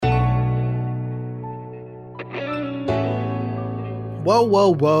Whoa,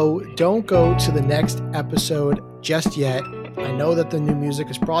 whoa, whoa. Don't go to the next episode just yet. I know that the new music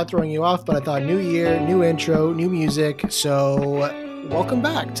is probably throwing you off, but I thought new year, new intro, new music. So welcome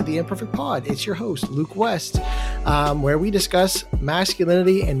back to The Imperfect Pod. It's your host, Luke West, where we discuss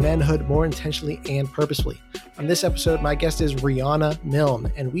masculinity and manhood more intentionally and purposefully. On this episode, my guest is Rihanna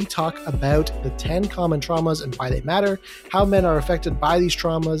Milne, and we talk about the 10 common traumas and why they matter, how men are affected by these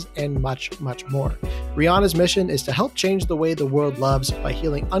traumas, and much, much more. Rihanna's mission is to help change the way the world loves by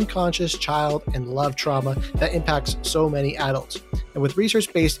healing unconscious child and love trauma that impacts so many adults. And with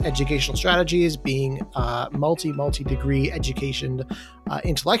research-based educational strategies, being multi-degree education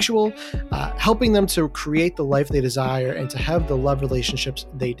intellectual, helping them to create the life they desire and to have the love relationships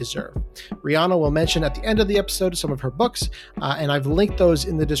they deserve. Rihanna will mention at the end of the episode some of her books, and I've linked those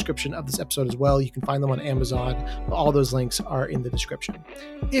in the description of this episode as well. You can find them on Amazon. All those links are in the description.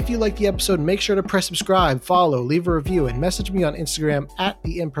 If you like the episode, make sure to press subscribe, follow, leave a review, and message me on Instagram at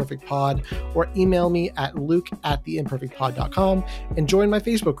TheImperfectPod or email me at luke@theimperfectpod.com and join my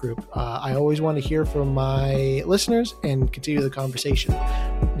Facebook group. I always want to hear from my listeners and continue the conversation.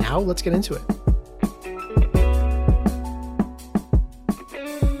 Now, let's get into it.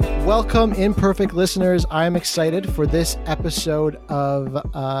 Welcome, Imperfect listeners. I'm excited for this episode of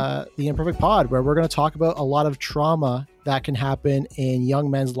The Imperfect Pod, where we're going to talk about a lot of trauma that can happen in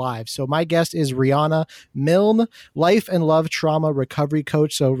young men's lives. So my guest is Rihanna Milne, life and love trauma recovery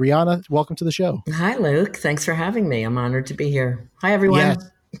coach. So Rihanna, welcome to the show. Hi, Luke. Thanks for having me. I'm honored to be here. Hi, everyone.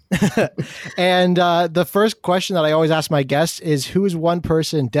 Yes. And the first question that I always ask my guests is, who is one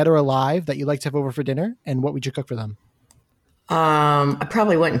person, dead or alive, that you'd like to have over for dinner, and what would you cook for them? I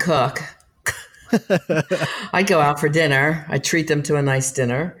probably wouldn't cook. I'd go out for dinner. I'd treat them to a nice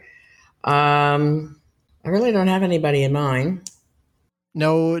dinner. I really don't have anybody in mind.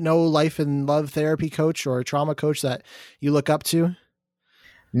 No life and love therapy coach or trauma coach that you look up to?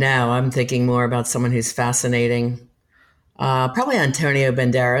 No, I'm thinking more about someone who's fascinating. Probably Antonio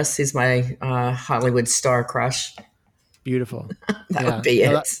Banderas. He's my Hollywood star crush. Beautiful. That would be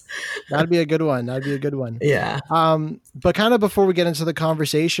it. That'd be a good one. That'd be a good one. Yeah. But kind of before we get into the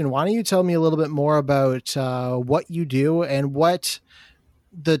conversation, why don't you tell me a little bit more about what you do and what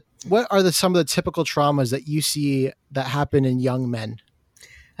are some of the typical traumas that you see that happen in young men?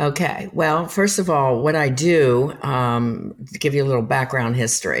 Okay. Well, first of all, what I do, to give you a little background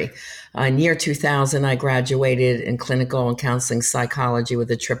history, in year 2000, I graduated in clinical and counseling psychology with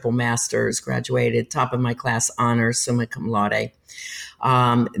a triple master's, graduated top of my class honors, summa cum laude.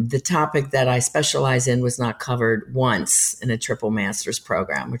 The topic that I specialize in was not covered once in a triple master's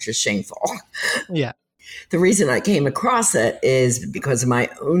program, which is shameful. Yeah. The reason I came across it is because of my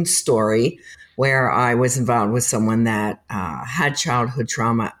own story, where I was involved with someone that had childhood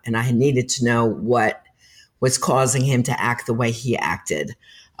trauma, and I needed to know what was causing him to act the way he acted.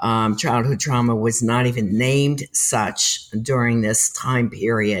 Childhood trauma was not even named such during this time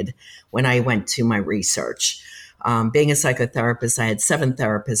period when I went to my research. Being a psychotherapist, I had 7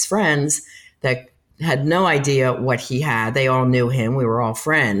 therapist friends that had no idea what he had. They all knew him. We were all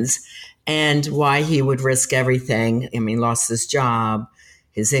friends. And why he would risk everything. I mean, lost his job,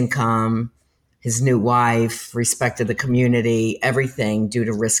 his income, his new wife, respect of the community, everything due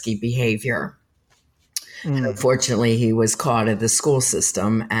to risky behavior. And unfortunately, he was caught at the school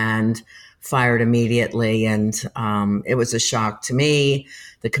system and fired immediately. And it was a shock to me,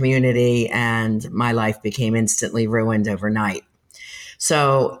 the community, and my life became instantly ruined overnight.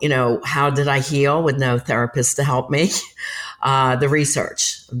 So, how did I heal with no therapist to help me? The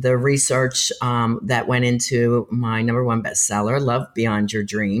research that went into my #1 bestseller, Love Beyond Your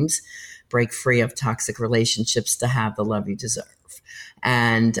Dreams, Break Free of Toxic Relationships to Have the Love You Deserve,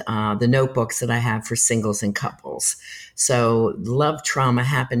 and the notebooks that I have for singles and couples. So love trauma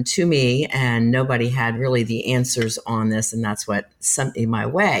happened to me, and nobody had really the answers on this, and that's what sent me my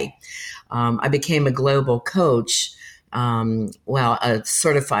way. I became a global coach, a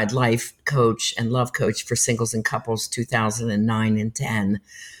certified life coach and love coach for singles and couples 2009 and 10.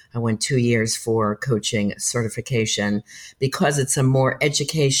 I went 2 years for coaching certification because it's a more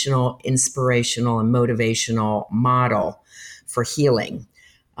educational, inspirational, and motivational model for healing.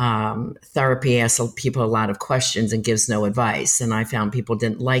 Therapy asks people a lot of questions and gives no advice. And I found people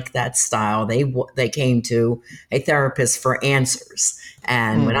didn't like that style. They came to a therapist for answers.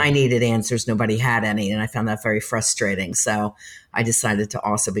 And when I needed answers, nobody had any. And I found that very frustrating. So I decided to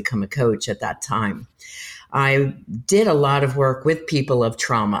also become a coach at that time. I did a lot of work with people of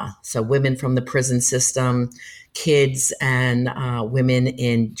trauma. So women from the prison system, kids and women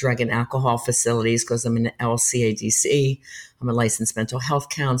in drug and alcohol facilities, because I'm an LCADC. I'm a licensed mental health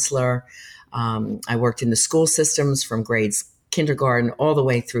counselor. I worked in the school systems from grades kindergarten all the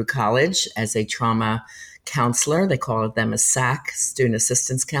way through college as a trauma counselor. They call them a SAC, student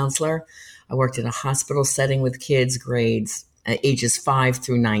assistance counselor. I worked in a hospital setting with kids grades ages 5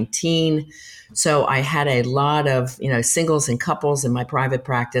 through 19. So I had a lot of, singles and couples in my private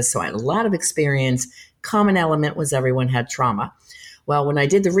practice. So I had a lot of experience. Common element was everyone had trauma. Well, when I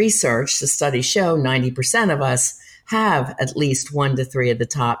did the research, the studies show 90% of us have at least 1 to 3 of the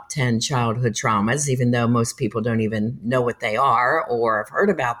top 10 childhood traumas, even though most people don't even know what they are or have heard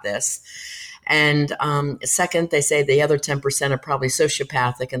about this. And second, they say the other 10% are probably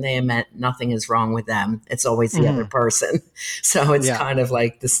sociopathic, and they admit nothing is wrong with them. It's always the other person. So it's kind of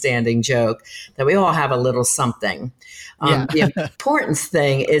like the standing joke that we all have a little something. The important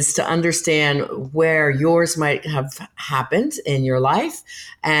thing is to understand where yours might have happened in your life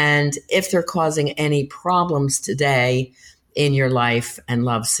and if they're causing any problems today in your life and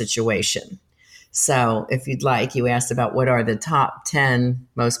love situation. So if you'd like, you asked about what are the top 10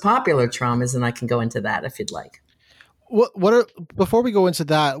 most popular traumas, and I can go into that if you'd like. Before we go into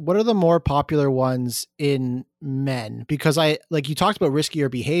that, what are the more popular ones in men? Because you talked about riskier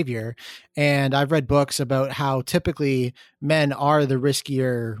behavior, and I've read books about how typically men are the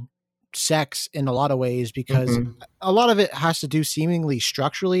riskier sex in a lot of ways, because a lot of it has to do seemingly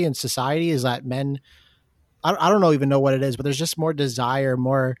structurally in society is that men, I don't even know what it is, but there's just more desire,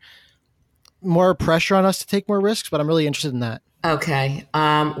 more pressure on us to take more risks, but I'm really interested in that. Okay.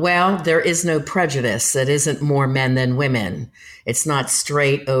 Well, there is no prejudice. It isn't more men than women. It's not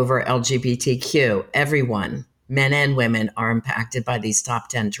straight over LGBTQ. Everyone, men and women, are impacted by these top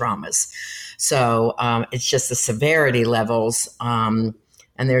 10 traumas. So it's just the severity levels. And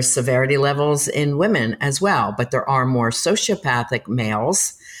there's severity levels in women as well, but there are more sociopathic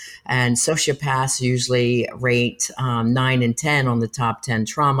males. And sociopaths usually rate 9 and 10 on the top 10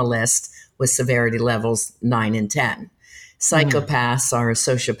 trauma list, with severity levels 9 and 10. Psychopaths are a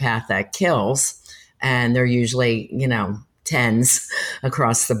sociopath that kills, and they're usually, 10s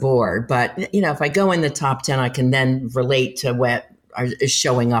across the board. But, if I go in the top 10, I can then relate to what is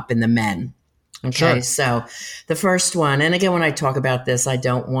showing up in the men. Okay, sure. So the first one, and again, when I talk about this, I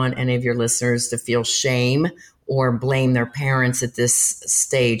don't want any of your listeners to feel shame or blame their parents at this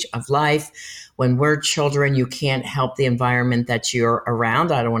stage of life. When we're children, you can't help the environment that you're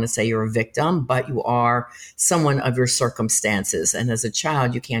around. I don't want to say you're a victim, but you are someone of your circumstances. And as a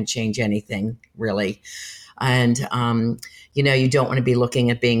child, you can't change anything, really. And, you don't want to be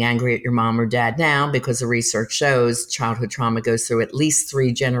looking at being angry at your mom or dad now, because the research shows childhood trauma goes through at least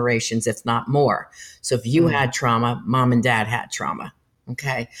 3 generations, if not more. So if you had trauma, mom and dad had trauma.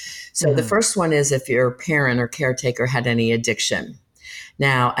 Okay. So the first one is if your parent or caretaker had any addiction.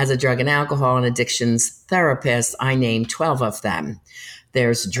 Now, as a drug and alcohol and addictions therapist, I named 12 of them.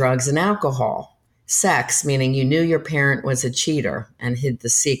 There's drugs and alcohol, sex, meaning you knew your parent was a cheater and hid the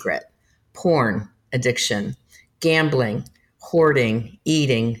secret, porn addiction, gambling, hoarding,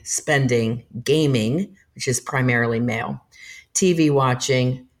 eating, spending, gaming, which is primarily male, TV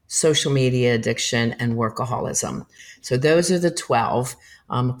watching, social media addiction, and workaholism. So those are the 12.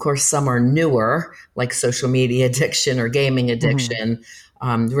 Of course, some are newer, like social media addiction or gaming addiction,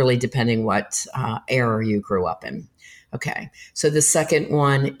 really depending what era you grew up in. Okay, so the second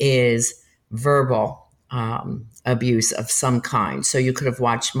one is verbal abuse of some kind. So you could have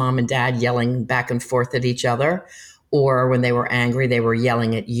watched mom and dad yelling back and forth at each other, or when they were angry, they were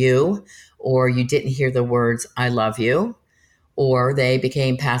yelling at you, or you didn't hear the words, "I love you." Or they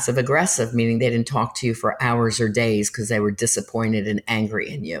became passive aggressive, meaning they didn't talk to you for hours or days because they were disappointed and angry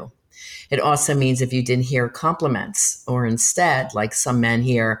in you. It also means if you didn't hear compliments, or instead, like some men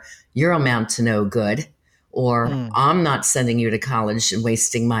hear, "You're amount to no good," or "I'm not sending you to college and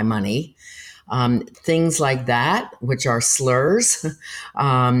wasting my money." Things like that, which are slurs,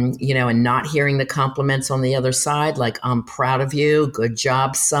 and not hearing the compliments on the other side, like "I'm proud of you, good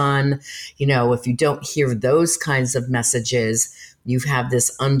job, son." If you don't hear those kinds of messages, you have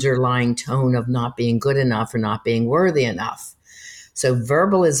this underlying tone of not being good enough or not being worthy enough. So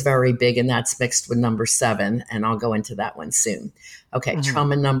verbal is very big, and that's mixed with number 7, and I'll go into that one soon. Okay,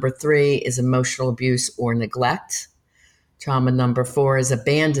 trauma number 3 is emotional abuse or neglect. Trauma number 4 is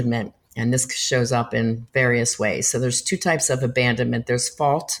abandonment. And this shows up in various ways. So there's 2 types of abandonment. There's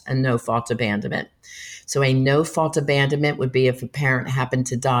fault and no fault abandonment. So a no fault abandonment would be if a parent happened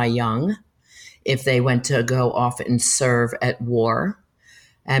to die young, if they went to go off and serve at war.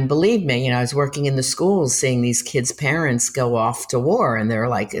 And believe me, I was working in the schools seeing these kids' parents go off to war, and they're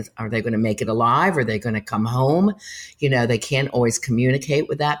like, are they going to make it alive? Are they going to come home? They can't always communicate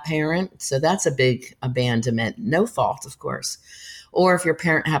with that parent. So that's a big abandonment. No fault, of course. Or if your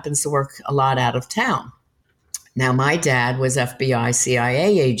parent happens to work a lot out of town Now, my dad was FBI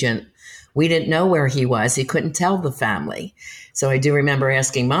CIA agent. We didn't know where he was. He couldn't tell the family. So I do remember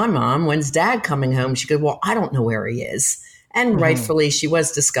asking my mom, when's dad coming home? She goes, well, I don't know where he is. And rightfully, she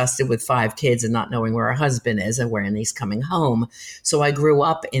was disgusted with 5 kids and not knowing where her husband is and when he's coming home. So I grew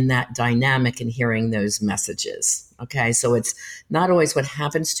up in that dynamic and hearing those messages. Okay, so it's not always what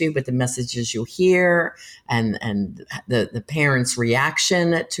happens to you, but the messages you hear and the parents'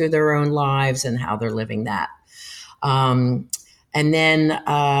 reaction to their own lives and how they're living that. And then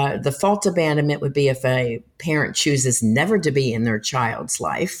the fault abandonment would be if a parent chooses never to be in their child's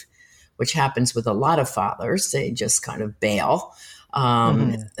life, which happens with a lot of fathers. They just kind of bail.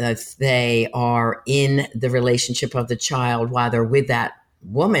 If they are in the relationship of the child while they're with that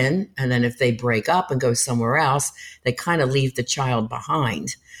woman, and then if they break up and go somewhere else, they kind of leave the child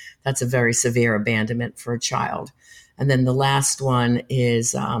behind. That's a very severe abandonment for a child. And then the last one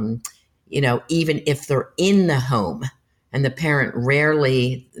is, even if they're in the home, and the parent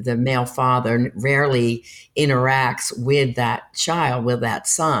the male father rarely interacts with that child, with that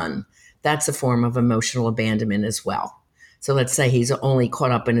son, that's a form of emotional abandonment as well. So let's say he's only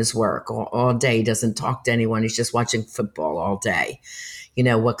caught up in his work all day, doesn't talk to anyone. He's just watching football all day.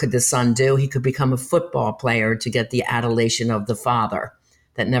 What could the son do? He could become a football player to get the adulation of the father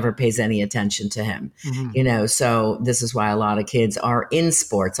that never pays any attention to him. So this is why a lot of kids are in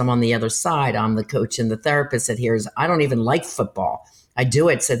sports. I'm on the other side. I'm the coach and the therapist that hears, I don't even like football. I do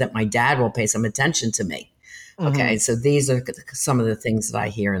it so that my dad will pay some attention to me. Okay, so these are some of the things that I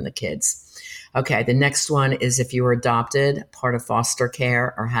hear in the kids. Okay, the next one is if you were adopted, part of foster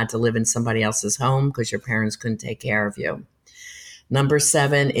care, or had to live in somebody else's home because your parents couldn't take care of you. Number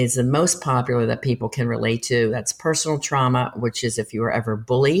 7 is the most popular that people can relate to. That's personal trauma, which is if you were ever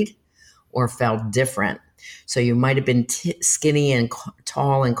bullied or felt different. So you might have been skinny and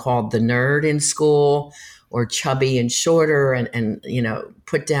tall and called the nerd in school, or chubby and shorter and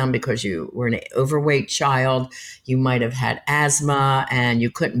put down because you were an overweight child. You might have had asthma and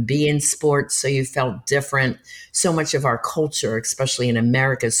you couldn't be in sports, so you felt different. So much of our culture, especially in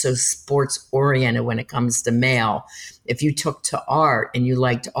America, is so sports oriented when it comes to male. If you took to art and you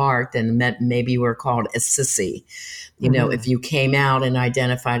liked art, then maybe you were called a sissy. If you came out and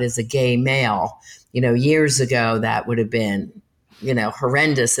identified as a gay male, years ago, that would have been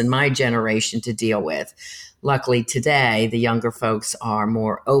horrendous in my generation to deal with. Luckily today, the younger folks are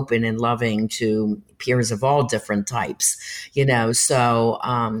more open and loving to peers of all different types, so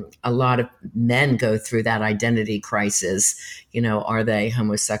a lot of men go through that identity crisis. Are they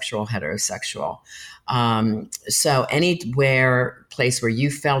homosexual, heterosexual? So place where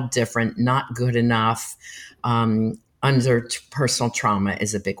you felt different, not good enough, under personal trauma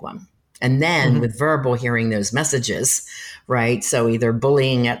is a big one. And then with verbal, hearing those messages, right? So either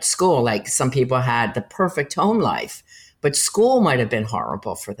bullying at school, like some people had the perfect home life, but school might have been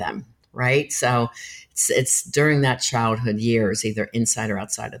horrible for them, right? So it's during that childhood years, either inside or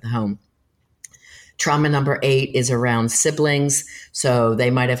outside of the home. Trauma number 8 is around siblings. So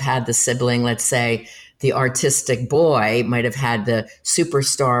they might have had the sibling, let's say the artistic boy might have had the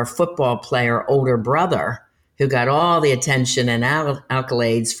superstar football player older brother who got all the attention and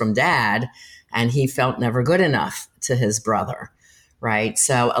accolades from dad, and he felt never good enough to his brother, right?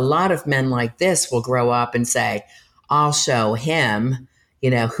 So a lot of men like this will grow up and say, I'll show him,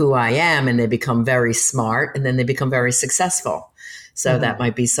 who I am, and they become very smart, and then they become very successful. So that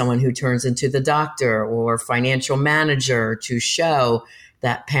might be someone who turns into the doctor or financial manager to show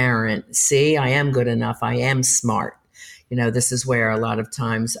that parent, see, I am good enough, I am smart. This is where a lot of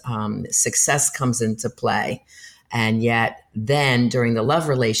times success comes into play. And yet then during the love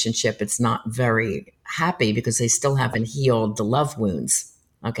relationship, it's not very happy because they still haven't healed the love wounds,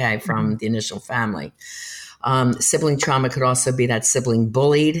 from the initial family. Sibling trauma could also be that sibling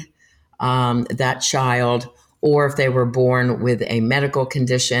bullied that child, or if they were born with a medical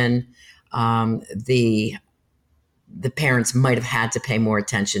condition, the parents might have had to pay more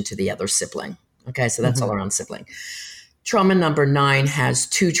attention to the other sibling. Okay, so that's all around sibling. Trauma number 9 has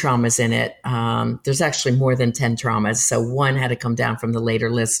 2 traumas in it. There's actually more than 10 traumas. So one had to come down from the later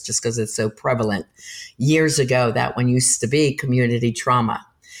list just because it's so prevalent. Years ago, that one used to be community trauma.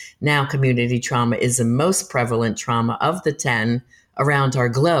 Now community trauma is the most prevalent trauma of the 10 around our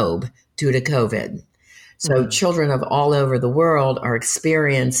globe due to COVID. So children of all over the world are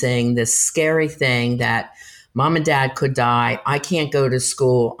experiencing this scary thing that mom and dad could die. I can't go to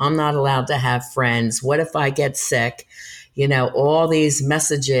school. I'm not allowed to have friends. What if I get sick? All these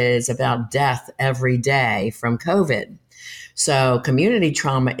messages about death every day from COVID. So community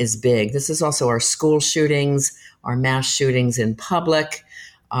trauma is big. This is also our school shootings, our mass shootings in public.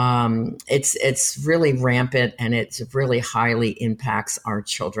 It's really rampant, and it really highly impacts our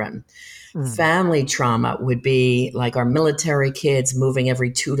children. Family trauma would be like our military kids moving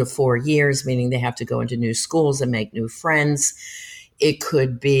every 2 to 4 years, meaning they have to go into new schools and make new friends. It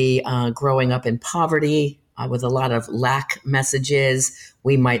could be growing up in poverty with a lot of lack messages.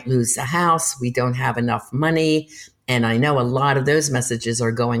 We might lose the house. We don't have enough money. And I know a lot of those messages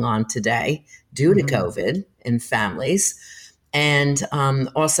are going on today due to COVID in families. And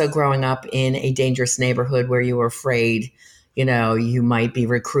also growing up in a dangerous neighborhood where you were afraid, you might be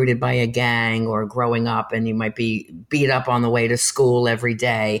recruited by a gang, or growing up and you might be beat up on the way to school every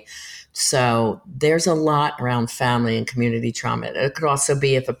day. So there's a lot around family and community trauma. It could also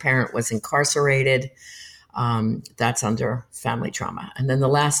be if a parent was incarcerated, that's under family trauma. And then the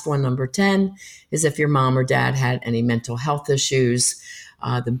last one, number 10, is if your mom or dad had any mental health issues.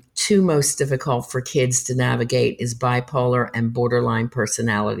 The two most difficult for kids to navigate is bipolar and borderline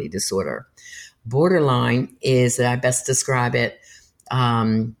personality disorder. Borderline is, I best describe it,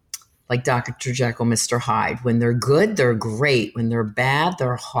 like Dr. Jekyll, Mr. Hyde. When they're good, they're great. When they're bad,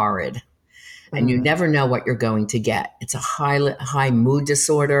 they're horrid. And you never know what you're going to get. It's a high mood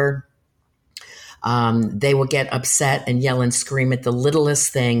disorder. They will get upset and yell and scream at the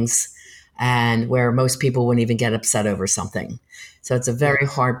littlest things, and where most people wouldn't even get upset over something. So it's a very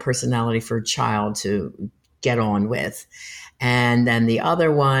hard personality for a child to get on with. And then the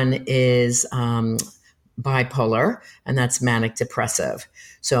other one is bipolar, and that's manic depressive.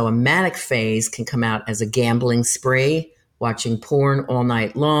 So a manic phase can come out as a gambling spree, watching porn all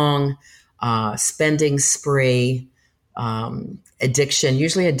night long, spending spree, addiction.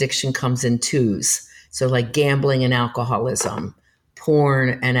 Usually addiction comes in twos. So like gambling and alcoholism,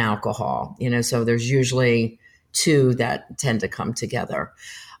 porn and alcohol, so there's usually two that tend to come together.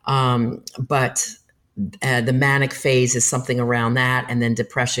 But the manic phase is something around that. And then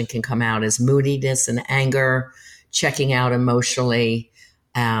depression can come out as moodiness and anger, checking out emotionally.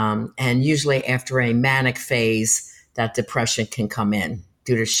 And usually after a manic phase, that depression can come in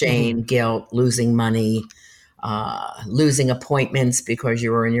due to shame, guilt, losing money, losing appointments because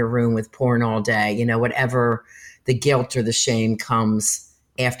you were in your room with porn all day, whatever the guilt or the shame comes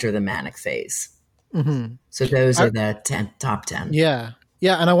after the manic phase. So those are the top 10. Yeah.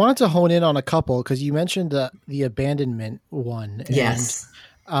 Yeah. And I wanted to hone in on a couple, because you mentioned the abandonment one. And, yes.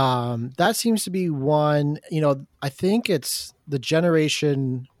 That seems to be one, I think it's the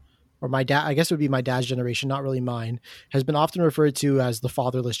generation, or my dad, I guess it would be my dad's generation, not really mine, has been often referred to as the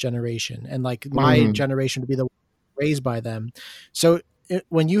fatherless generation. And like my generation would be the one raised by them. So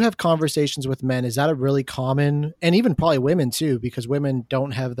when you have conversations with men, is that a really common, and even probably women too, because women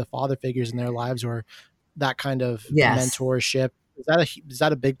don't have the father figures in their lives or that kind of mentorship. Is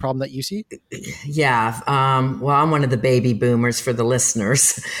that a big problem that you see? Yeah. Well, I'm one of the baby boomers for the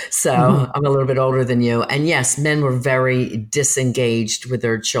listeners, so I'm a little bit older than you. And yes, men were very disengaged with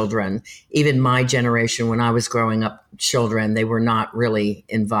their children. Even my generation, when I was growing up, children, they were not really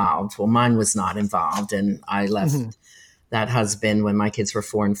involved. Well, mine was not involved, and I left that husband when my kids were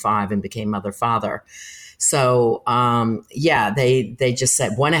 4 and 5 and became mother, father. So, they just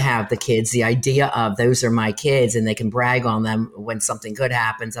want to have the kids, the idea of those are my kids, and they can brag on them when something good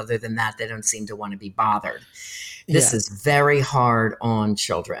happens. Other than that, they don't seem to want to be bothered. This is very hard on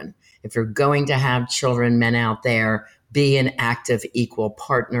children. If you're going to have children, men out there, be an active, equal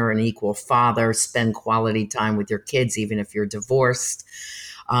partner, an equal father, spend quality time with your kids, even if you're divorced.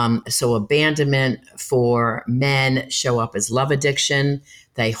 So abandonment for men show up as love addiction.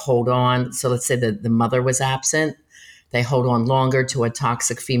 They hold on. So let's say that the mother was absent. They hold on longer to a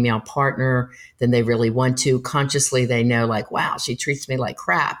toxic female partner than they really want to. Consciously, they know like, wow, she treats me like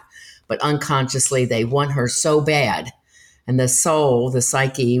crap. But unconsciously, they want her so bad. And the soul, the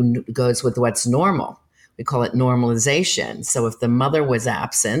psyche, goes with what's normal. We call it normalization. So if the mother was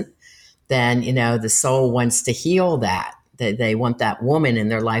absent, then, the soul wants to heal that. They want that woman in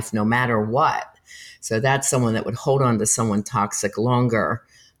their life no matter what. So that's someone that would hold on to someone toxic longer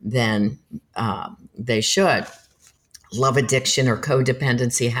than they should. Love addiction or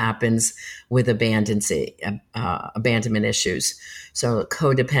codependency happens with abandonment issues. So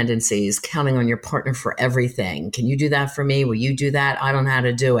codependency is counting on your partner for everything. Can you do that for me? Will you do that? I don't know how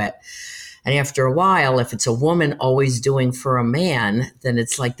to do it. And after a while, if it's a woman always doing for a man, then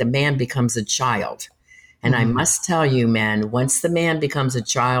it's like the man becomes a child. And I must tell you, men, once the man becomes a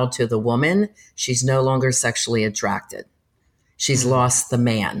child to the woman, she's no longer sexually attracted. She's lost the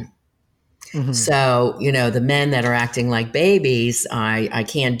man. Hmm. So, the men that are acting like babies, I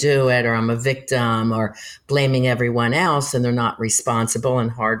can't do it, or I'm a victim, or blaming everyone else, and they're not responsible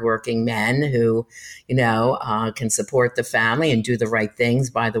and hardworking men who, can support the family and do the right things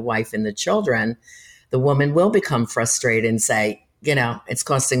by the wife and the children, the woman will become frustrated and say, it's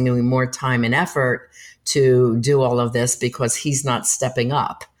costing me more time and effort to do all of this because he's not stepping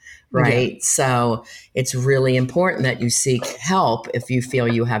up. Right. Yeah. So it's really important that you seek help if you feel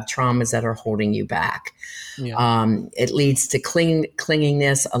you have traumas that are holding you back. Yeah. It leads to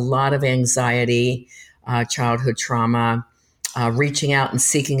clinginess, a lot of anxiety, childhood trauma, reaching out and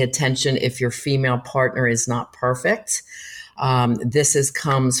seeking attention if your female partner is not perfect. This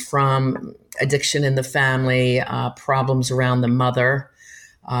comes from addiction in the family, problems around the mother.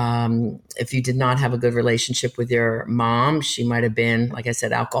 If you did not have a good relationship with your mom, she might have been, like I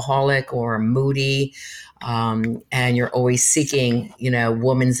said, alcoholic or moody. And you're always seeking,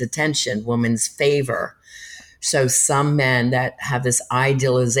 woman's attention, woman's favor. So some men that have this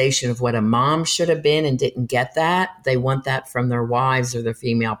idealization of what a mom should have been and didn't get that, they want that from their wives or their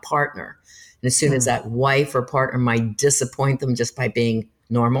female partner. And as soon as that wife or partner might disappoint them just by being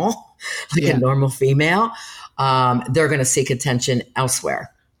normal, like a normal female, they're going to seek attention elsewhere.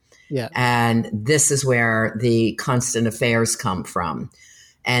 Yeah. And this is where the constant affairs come from.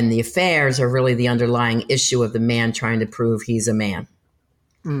 And the affairs are really the underlying issue of the man trying to prove he's a man.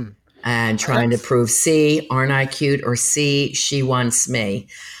 And trying to prove, C, aren't I cute? Or C, she wants me.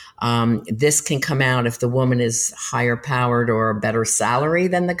 This can come out if the woman is higher powered or a better salary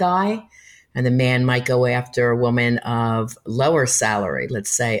than the guy. And the man might go after a woman of lower salary, let's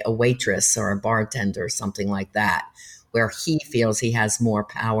say a waitress or a bartender, something like that, where he feels he has more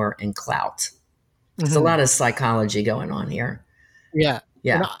power and clout. There's a lot of psychology going on here. Yeah.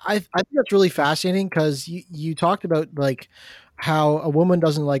 Yeah. And I think that's really fascinating because you talked about like how a woman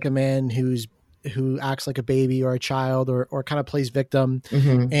doesn't like a man who acts like a baby or a child or kind of plays victim,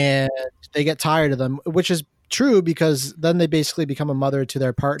 and they get tired of them, which is true because then they basically become a mother to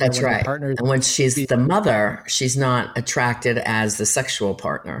their partner. That's right. And when she's the mother, she's not attracted as the sexual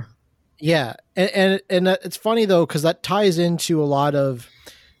partner. Yeah. And it's funny though, because that ties into a lot of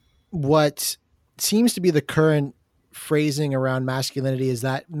what seems to be the current phrasing around masculinity is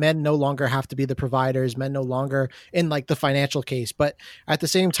that men no longer have to be the providers, men no longer in like the financial case, but at the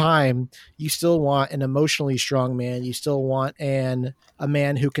same time, you still want an emotionally strong man. You still want a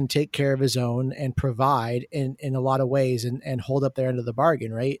man who can take care of his own and provide in a lot of ways and hold up their end of the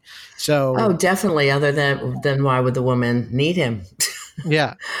bargain. Right. So, oh, definitely. Other than why would the woman need him?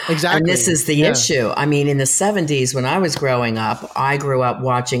 Yeah, exactly. And this is the issue. I mean, in the 70s, when I was growing up, I grew up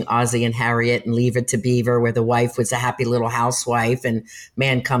watching Ozzie and Harriet and Leave It to Beaver, where the wife was a happy little housewife and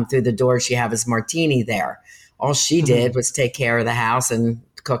man come through the door, she have his martini there. All she did was take care of the house and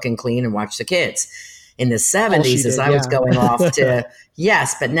cook and clean and watch the kids. In the 70s, as I was going off to,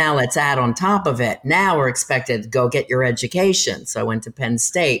 yes, but now let's add on top of it. Now we're expected to go get your education. So I went to Penn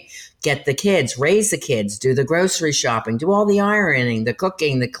State, get the kids, raise the kids, do the grocery shopping, do all the ironing, the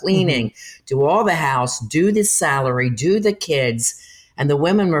cooking, the cleaning, do all the house, do the salary, do the kids. And the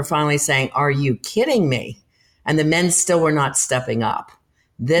women were finally saying, are you kidding me? And the men still were not stepping up.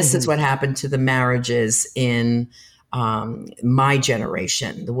 This is what happened to the marriages in my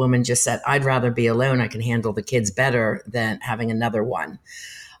generation. The woman just said, I'd rather be alone. I can handle the kids better than having another one.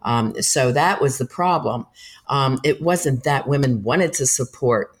 So that was the problem. It wasn't that women wanted to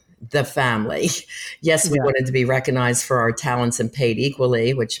support the family. Yes, we wanted to be recognized for our talents and paid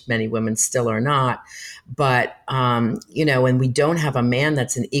equally, which many women still are not. But, when we don't have a man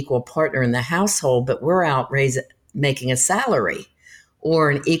that's an equal partner in the household, but we're out making a salary or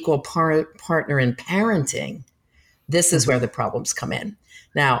an equal partner in parenting, this is where the problems come in.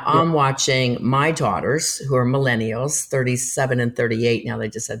 Now, I'm watching my daughters, who are millennials, 37 and 38. Now they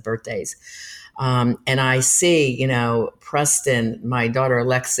just had birthdays. And I see, Preston, my daughter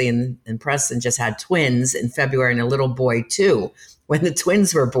Alexi and Preston just had twins in February and a little boy too, when the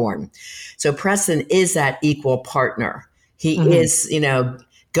twins were born. So Preston is that equal partner. He is,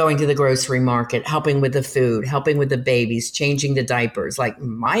 going to the grocery market, helping with the food, helping with the babies, changing the diapers. Like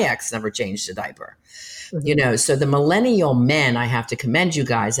my ex never changed a diaper. So the millennial men, I have to commend you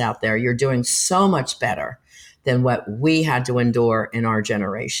guys out there. You're doing so much better than what we had to endure in our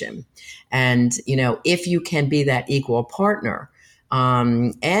generation. And, if you can be that equal partner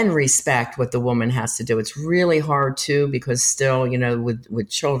and respect what the woman has to do, it's really hard too, because still, with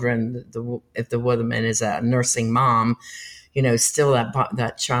children, if the woman is a nursing mom, still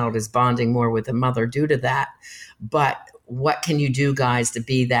that child is bonding more with the mother due to that. But what can you do, guys, to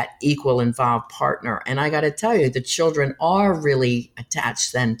be that equal involved partner? And I got to tell you, the children are really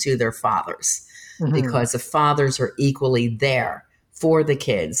attached then to their fathers because the fathers are equally there for the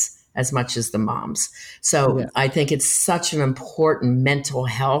kids as much as the moms. So I think it's such an important mental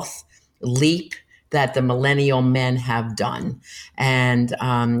health leap that the millennial men have done. And,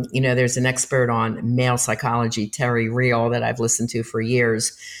 there's an expert on male psychology, Terry Real, that I've listened to for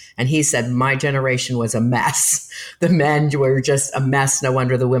years. And he said, my generation was a mess. The men were just a mess. No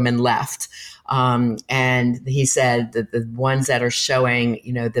wonder the women left. And he said that the ones that are showing,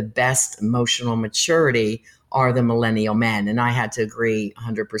 the best emotional maturity are the millennial men. And I had to agree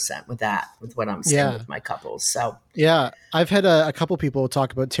 100% with that, with what I'm saying with my couples. So, I've had a couple people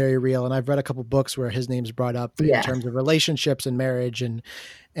talk about Terry Real, and I've read a couple books where his name's brought up in terms of relationships and marriage. And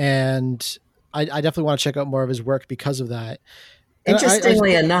I definitely want to check out more of his work because of that.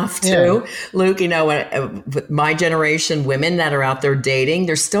 Interestingly enough, too, Luke, my generation women that are out there dating,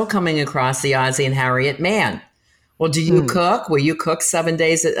 they're still coming across the Ozzie and Harriet man. Well, do you cook? Will you cook 7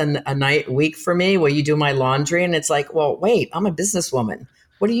 days a week for me? Will you do my laundry? And it's like, well, wait, I'm a businesswoman.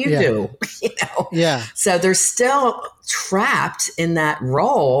 What do you do? So they're still trapped in that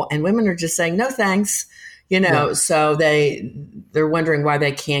role, and women are just saying, no, thanks. So they're wondering why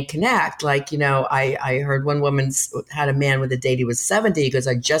they can't connect. Like, I heard one woman had a man with a date. He was 70. He goes,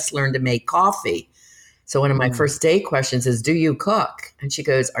 I just learned to make coffee. So one of my first date questions is, do you cook? And she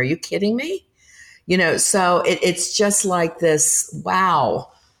goes, are you kidding me? So it's just like this.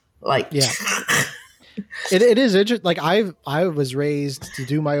 Wow. Like, it is interesting. Like I was raised to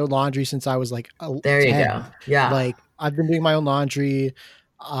do my own laundry since I was like, there you 10. go. Yeah. Like I've been doing my own laundry.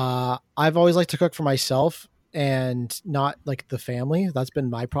 I've always liked to cook for myself and not like the family. That's been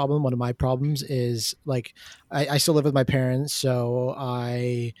my problem. One of my problems is like, I still live with my parents. So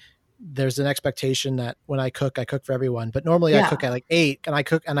there's an expectation that when I cook for everyone, but normally I cook at like 8 and I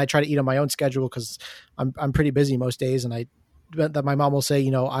cook and I try to eat on my own schedule because I'm pretty busy most days. And that my mom will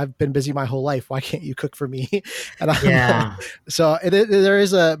say, I've been busy my whole life. Why can't you cook for me? And so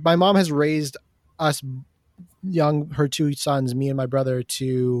my mom has raised us her 2 sons, me and my brother,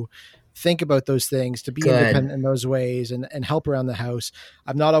 to think about those things, to be independent in those ways and help around the house.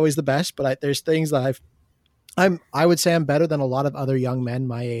 I'm not always the best, but there's things that I would say I'm better than a lot of other young men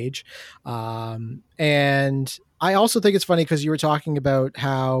my age. And I also think it's funny because you were talking about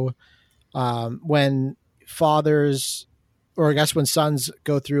how when fathers, or I guess when sons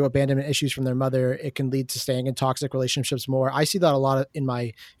go through abandonment issues from their mother, it can lead to staying in toxic relationships more. I see that a lot in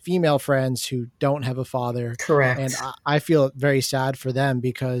my female friends who don't have a father. Correct. And I feel very sad for them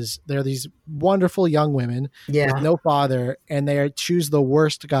because they're these wonderful young women with no father, and they choose the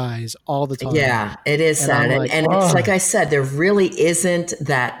worst guys all the time. Yeah, it is sad. And it's like I said, there really isn't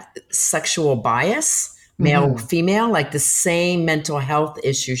that sexual bias, male, female, like the same mental health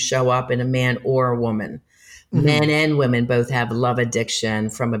issues show up in a man or a woman. Men and women both have love addiction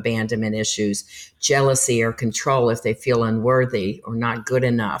from abandonment issues, jealousy or control if they feel unworthy or not good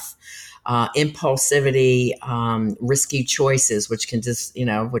enough, impulsivity, risky choices, which can just,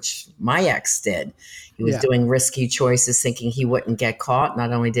 which my ex did. He was doing risky choices thinking he wouldn't get caught.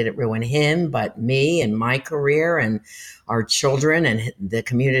 Not only did it ruin him, but me and my career and our children and the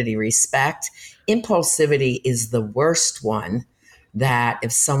community respect. Impulsivity is the worst one. That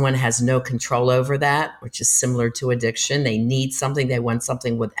if someone has no control over that, which is similar to addiction, they need something, they want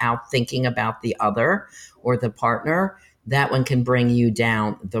something without thinking about the other or the partner, that one can bring you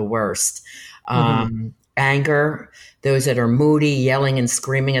down the worst. Anger, those that are moody, yelling and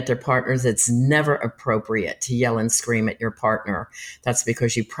screaming at their partners, it's never appropriate to yell and scream at your partner. That's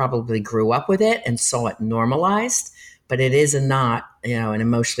because you probably grew up with it and saw it normalized, but it is not, an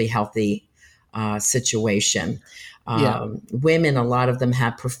emotionally healthy situation. Women, a lot of them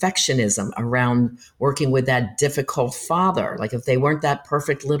have perfectionism around working with that difficult father. Like if they weren't that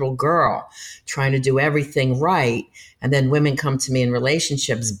perfect little girl trying to do everything right. And then women come to me in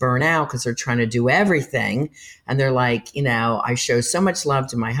relationships, burn out because they're trying to do everything. And they're like, I show so much love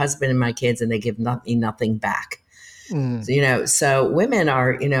to my husband and my kids and they give me nothing back. So women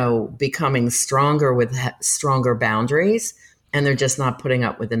are, becoming stronger with stronger boundaries, and they're just not putting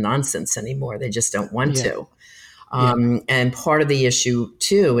up with the nonsense anymore. They just don't want to. And part of the issue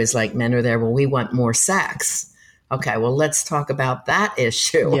too is like men are there, well, we want more sex. Okay, well, let's talk about that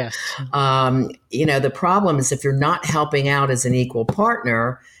issue. Yes. The problem is if you're not helping out as an equal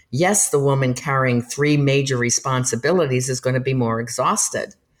partner, yes, the woman carrying 3 major responsibilities is going to be more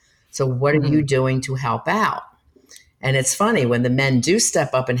exhausted. So what are you doing to help out? And it's funny when the men do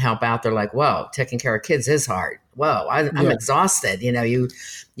step up and help out, they're like, whoa, taking care of kids is hard. whoa, I'm exhausted.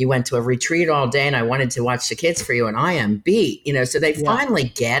 You went to a retreat all day and I wanted to watch the kids for you and I am beat, so they finally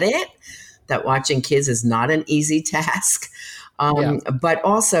get it that watching kids is not an easy task. But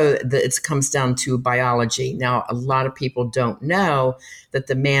also it comes down to biology. Now, a lot of people don't know that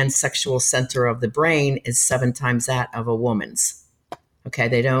the man's sexual center of the brain is 7 times that of a woman's. Okay.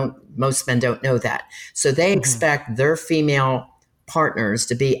 Most men don't know that. So they expect their female partners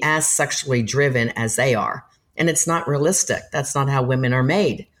to be as sexually driven as they are. And it's not realistic. That's not how women are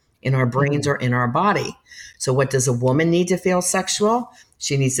made in our brains or in our body. So what does a woman need to feel sexual?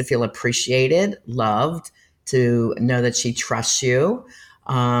 She needs to feel appreciated, loved, to know that she trusts you.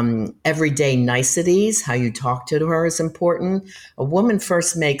 Everyday niceties, how you talk to her is important. A woman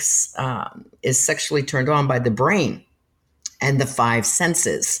first is sexually turned on by the brain and the 5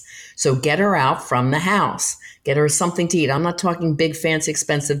 senses. So get her out from the house. Get her something to eat. I'm not talking big, fancy,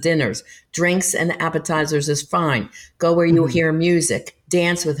 expensive dinners. Drinks and appetizers is fine. Go where you hear music.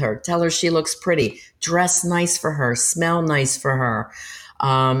 Dance with her. Tell her she looks pretty. Dress nice for her. Smell nice for her.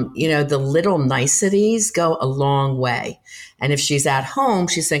 The little niceties go a long way. And if she's at home,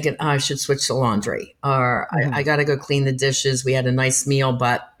 she's thinking, I should switch to laundry, or I got to go clean the dishes. We had a nice meal,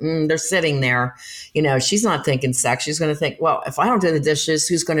 but they're sitting there. She's not thinking sex. She's going to think, well, if I don't do the dishes,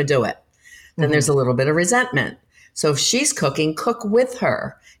 who's going to do it? Then there's a little bit of resentment. So if she's cooking, cook with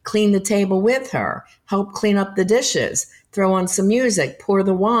her, clean the table with her, help clean up the dishes, throw on some music, pour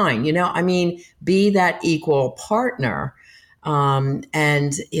the wine, be that equal partner. And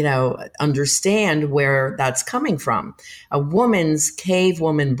understand where that's coming from. A woman's cave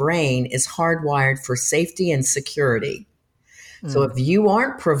woman brain is hardwired for safety and security. So if you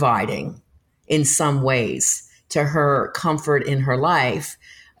aren't providing in some ways to her comfort in her life,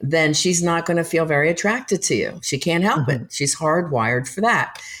 then she's not going to feel very attracted to you. She can't help it. She's hardwired for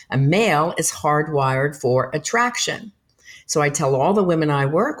that. A male is hardwired for attraction. So I tell all the women I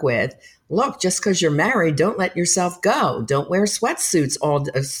work with, look, just because you're married, don't let yourself go. Don't wear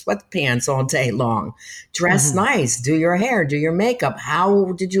sweatpants all day long. Dress nice. Do your hair. Do your makeup.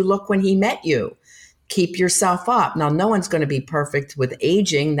 How did you look when he met you? Keep yourself up. Now, no one's going to be perfect with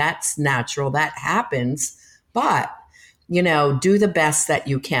aging. That's natural. That happens. But, do the best that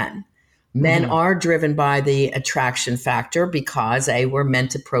you can. Men are driven by the attraction factor because we're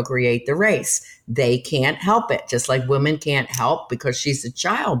meant to procreate the race. They can't help it. Just like women can't help because she's a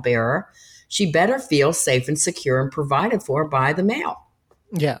child bearer. She better feel safe and secure and provided for by the male.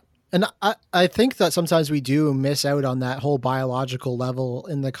 Yeah. And I think that sometimes we do miss out on that whole biological level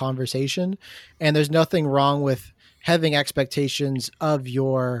in the conversation. And there's nothing wrong with having expectations of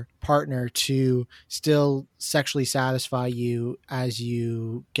your partner to still sexually satisfy you as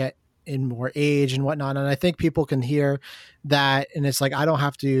you get in more age and whatnot. And I think people can hear that. And it's like, I don't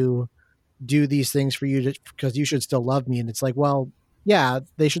have to do these things for you because you should still love me. And it's like, well, yeah,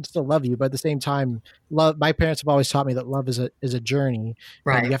 they should still love you. But at the same time, my parents have always taught me that love is a journey.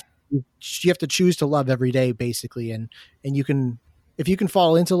 Right. And you have to choose to love every day, basically. And you can, if you can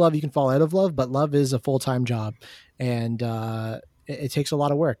fall into love, you can fall out of love, but love is a full-time job. And it takes a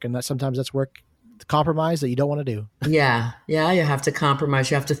lot of work. And sometimes that's work compromise that you don't want to do. Yeah. You have to compromise.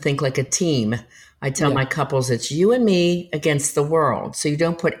 You have to think like a team. I tell my couples, it's you and me against the world. So you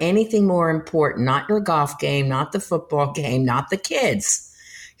don't put anything more important, not your golf game, not the football game, not the kids.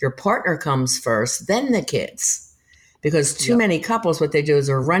 Your partner comes first, then the kids. Because too many couples, what they do is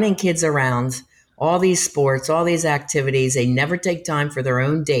they're running kids around all these sports, all these activities. They never take time for their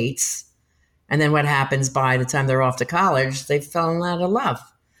own dates. And then what happens by the time they're off to college, they've fallen out of love.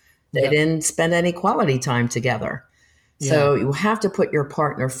 They didn't spend any quality time together. So you have to put your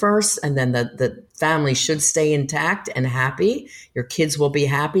partner first, and then the family should stay intact and happy. Your kids will be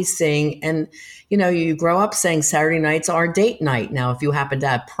happy saying, and you grow up saying Saturday night's our date night. Now, if you happen to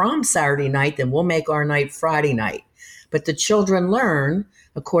have prom Saturday night, then we'll make our night Friday night. But the children learn,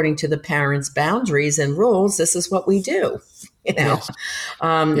 according to the parents' boundaries and rules, this is what we do. So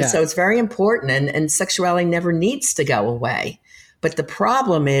it's very important, and sexuality never needs to go away. But the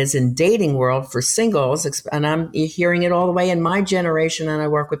problem is in dating world for singles, and I'm hearing it all the way in my generation, and I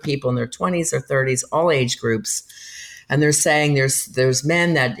work with people in their 20s or 30s, all age groups, and they're saying there's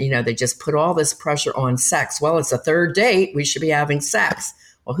men that, they just put all this pressure on sex. Well, it's a third date. We should be having sex.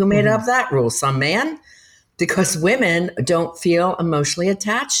 Well, who made up that rule? Some man? Because women don't feel emotionally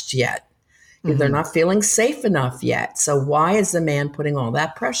attached yet. They're not feeling safe enough yet. So why is the man putting all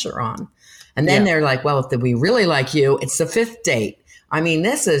that pressure on? And then they're like, well, if we really like you, it's the 5th date. I mean,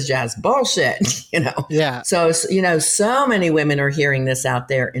 this is just bullshit, Yeah. So, so many women are hearing this out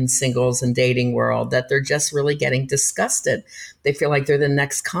there in singles and dating world that they're just really getting disgusted. They feel like they're the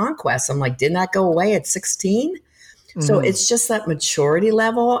next conquest. I'm like, didn't that go away at 16? So it's just that maturity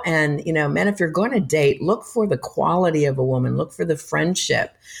level. And, men, if you're going to date, look for the quality of a woman, look for the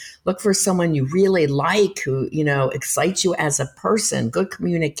friendship, look for someone you really like who, excites you as a person, good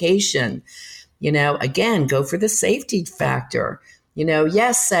communication, again, go for the safety factor.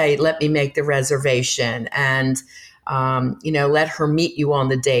 Yes, say, let me make the reservation and, let her meet you on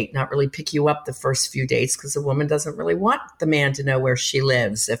the date, not really pick you up the first few dates because the woman doesn't really want the man to know where she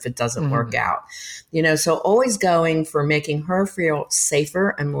lives if it doesn't work out. So always going for making her feel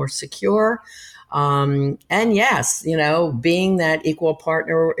safer and more secure. And yes, being that equal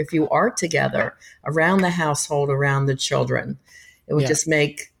partner if you are together around the household, around the children, it would just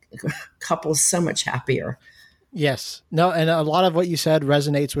make couples so much happier. Yes. No, and a lot of what you said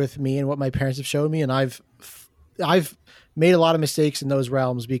resonates with me and what my parents have shown me. And I've made a lot of mistakes in those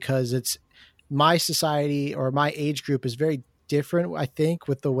realms because it's my society or my age group is very different, I think,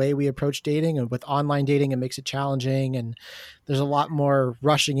 with the way we approach dating, and with online dating, it makes it challenging. And there's a lot more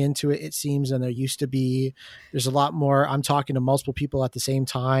rushing into it, it seems, than there used to be. There's a lot more, I'm talking to multiple people at the same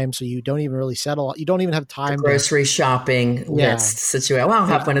time. So you don't even really settle. You don't even have time. The grocery shopping list situation. Well, I'll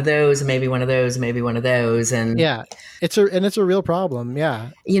have one of those, maybe one of those, maybe one of those. And yeah, it's a real problem.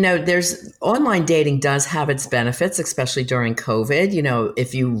 Yeah. There's online dating does have its benefits, especially during COVID.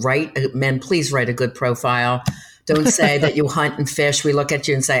 If you men, please write a good profile. Don't say that you hunt and fish. We look at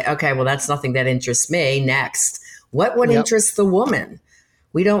you and say, okay, well, that's nothing that interests me. Next. What would interest the woman?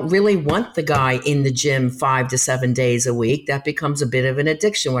 We don't really want the guy in the gym 5 to 7 days a week. That becomes a bit of an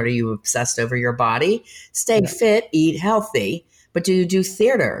addiction. What, are you obsessed over your body? Stay fit, eat healthy. But do you do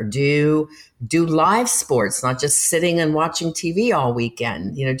theater? Do you do live sports, not just sitting and watching TV all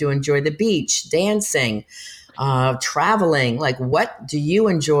weekend? Do you enjoy the beach, dancing, traveling? Like, what do you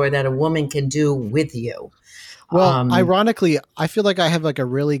enjoy that a woman can do with you? Well, ironically, I feel like I have like a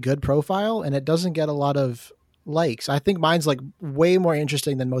really good profile and it doesn't get a lot of likes. I think mine's like way more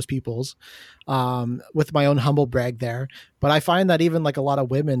interesting than most people's, with my own humble brag there. But I find that even like a lot of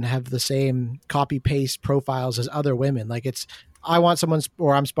women have the same copy paste profiles as other women. Like I want someone,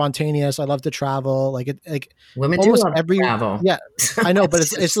 or I'm spontaneous. I love to travel. Like women do love to travel. Yeah, I know, but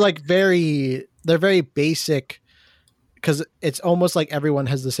it's like they're very basic because it's almost like everyone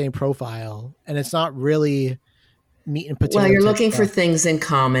has the same profile and it's not really meat and potatoes. Well, you're looking for things in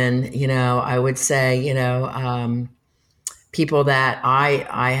common. I would say, people that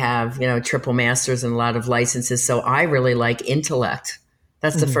I have, triple masters and a lot of licenses. So I really like intellect.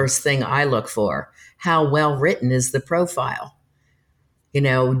 That's the first thing I look for. How well written is the profile?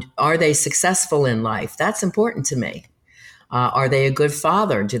 Are they successful in life? That's important to me. Are they a good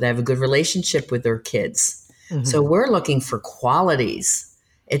father? Do they have a good relationship with their kids? So we're looking for qualities.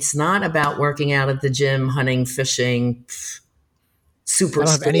 It's not about working out at the gym, hunting, fishing, super I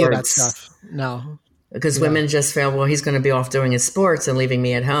don't have sports. any of that stuff. No. Because women just feel, well, he's going to be off doing his sports and leaving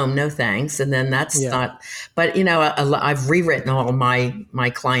me at home. No thanks. And then that's not, but I've rewritten all my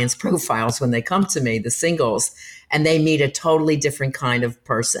clients' profiles when they come to me, the singles, and they meet a totally different kind of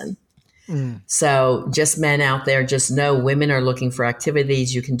person. So just men out there, just know women are looking for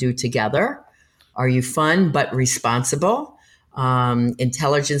activities you can do together. Are you fun but responsible?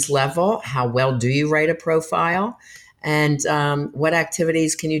 Intelligence level, how well do you write a profile? And what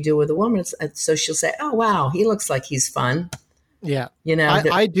activities can you do with a woman? So she'll say, oh, wow, he looks like he's fun. Yeah.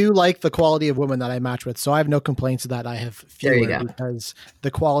 I do like the quality of women that I match with. So I have no complaints that I have fewer because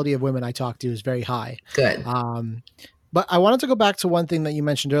the quality of women I talk to is very high. Good. But I wanted to go back to one thing that you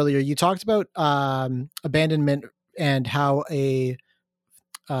mentioned earlier. You talked about abandonment and how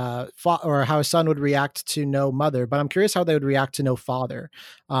how a son would react to no mother, but I'm curious how they would react to no father.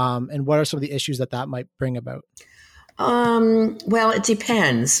 And what are some of the issues that might bring about? Well, it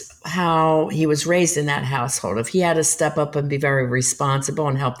depends how he was raised in that household. If he had to step up and be very responsible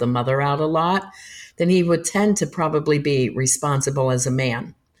and help the mother out a lot, then he would tend to probably be responsible as a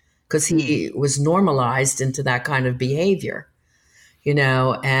man because he was normalized into that kind of behavior.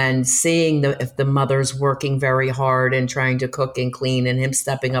 And seeing if the mother's working very hard and trying to cook and clean and him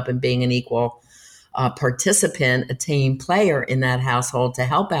stepping up and being an equal participant, a team player in that household to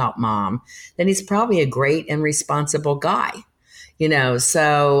help out mom, then he's probably a great and responsible guy.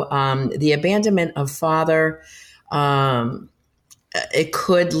 So the abandonment of father, it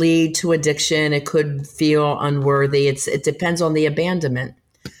could lead to addiction. It could feel unworthy. It depends on the abandonment.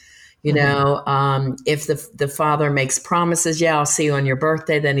 If the father makes promises, I'll see you on your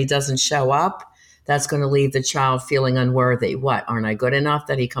birthday, then he doesn't show up, that's going to leave the child feeling unworthy. What? Aren't I good enough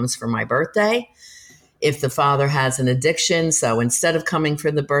that he comes for my birthday? If the father has an addiction, so instead of coming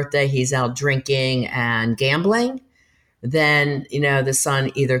for the birthday, he's out drinking and gambling, then, the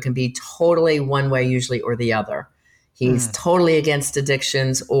son either can be totally one way usually or the other. He's totally against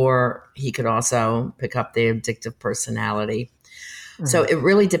addictions, or he could also pick up the addictive personality. So it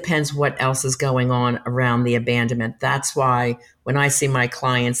really depends what else is going on around the abandonment. That's why when I see my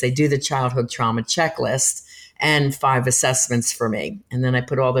clients, they do the childhood trauma checklist and 5 assessments for me. And then I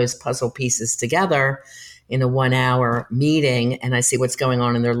put all those puzzle pieces together in a 1-hour meeting, and I see what's going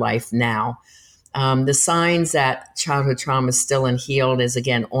on in their life now. The signs that childhood trauma is still unhealed is,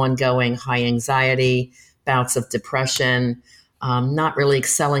 again, ongoing high anxiety, bouts of depression, not really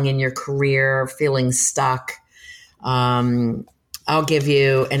excelling in your career, feeling stuck. I'll give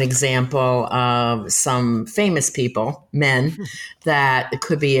you an example of some famous people, men, that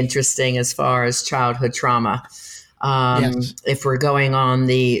could be interesting as far as childhood trauma. Yes. If we're going on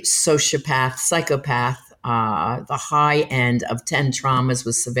the sociopath, psychopath, the high end of 10 traumas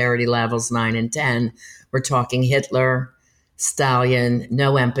with severity levels 9 and 10, we're talking Hitler, Stalin,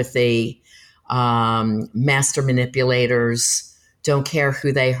 no empathy, master manipulators, don't care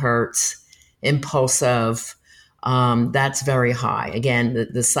who they hurt, impulsive. That's very high. Again,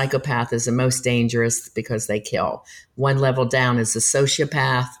 the psychopath is the most dangerous because they kill. One level down is the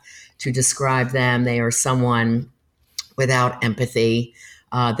sociopath. To describe them, they are someone without empathy.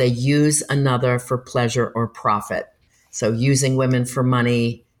 They use another for pleasure or profit. So using women for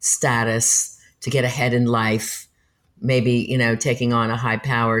money, status, to get ahead in life, maybe, taking on a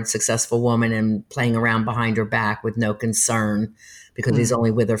high-powered, successful woman and playing around behind her back with no concern because he's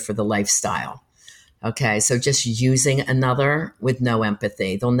only with her for the lifestyle. Okay, so just using another with no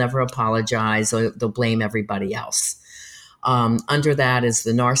empathy. They'll never apologize, or they'll blame everybody else. Under that is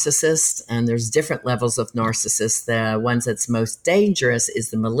the narcissist, and there's different levels of narcissists. The ones that's most dangerous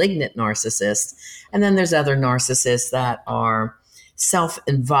is the malignant narcissist. And then there's other narcissists that are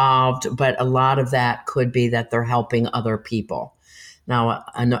self-involved, but a lot of that could be that they're helping other people. Now,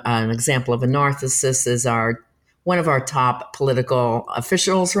 an example of a narcissist is one of our top political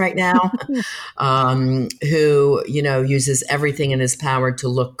officials right now, who, uses everything in his power to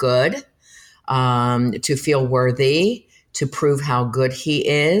look good, to feel worthy, to prove how good he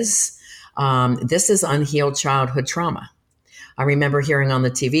is. This is unhealed childhood trauma. I remember hearing on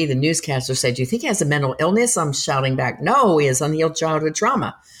the TV, the newscaster said, "Do you think he has a mental illness?" I'm shouting back, "No, he has unhealed childhood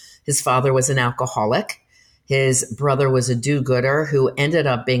trauma." His father was an alcoholic. His brother was a do-gooder who ended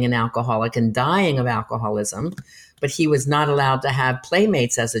up being an alcoholic and dying of alcoholism, but he was not allowed to have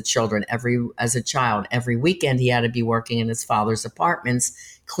playmates as a child. Every weekend he had to be working in his father's apartments,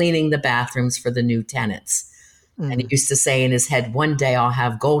 cleaning the bathrooms for the new tenants. And he used to say in his head, "One day I'll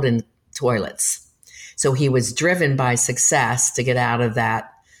have golden toilets." So he was driven by success to get out of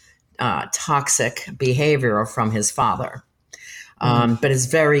that toxic behavior from his father. But it's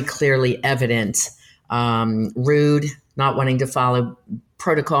very clearly evident. Rude, not wanting to follow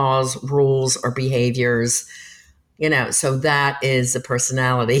protocols, rules, or behaviors, so that is a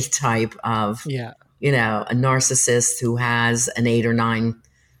personality type of, a narcissist who has an 8 or 9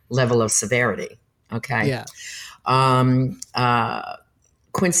 level of severity. Okay. Yeah.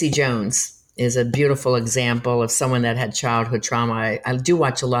 Quincy Jones is a beautiful example of someone that had childhood trauma. I do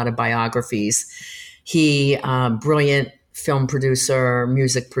watch a lot of biographies. He, brilliant film producer,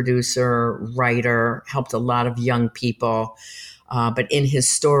 music producer, writer, helped a lot of young people. But in his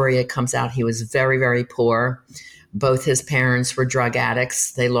story, it comes out he was very, very poor. Both his parents were drug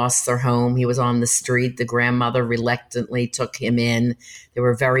addicts. They lost their home. He was on the street. The grandmother reluctantly took him in. They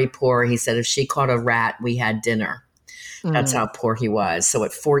were very poor. He said, if she caught a rat, we had dinner. That's how poor he was. So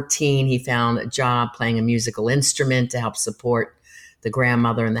at 14, he found a job playing a musical instrument to help support the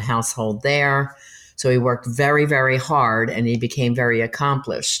grandmother and the household there. So he worked very, very hard and he became very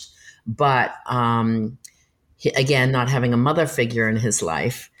accomplished. But again, not having a mother figure in his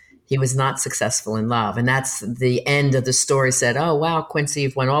life, he was not successful in love. And that's the end of the story. Said, "Oh, wow, Quincy,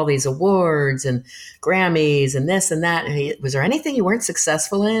 you've won all these awards and Grammys and this and that. And was there anything you weren't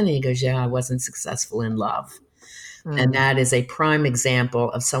successful in?" And he goes, "Yeah, I wasn't successful in love." And that is a prime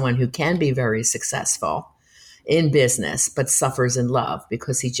example of someone who can be very successful in business, but suffers in love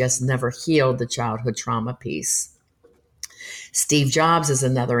because he just never healed the childhood trauma piece. Steve Jobs is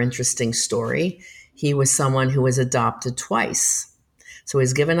another interesting story. He was someone who was adopted twice. So he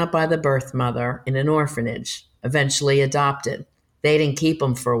was given up by the birth mother in an orphanage, eventually adopted. They didn't keep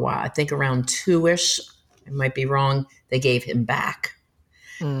him for a while. I think around 2-ish, I might be wrong, they gave him back.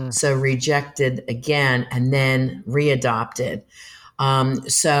 So rejected again and then readopted.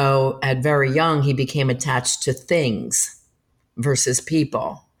 So at very young, he became attached to things versus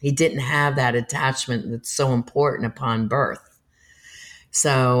people. He didn't have that attachment that's so important upon birth.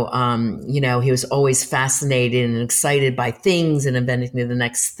 So, he was always fascinated and excited by things and inventing the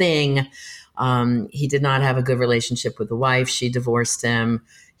next thing. He did not have a good relationship with the wife. She divorced him.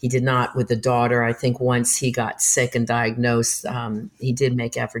 He did not with the daughter. I think once he got sick and diagnosed, he did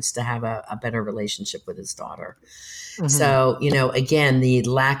make efforts to have a better relationship with his daughter. Mm-hmm. So, again, the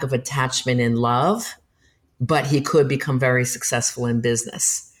lack of attachment in love, but he could become very successful in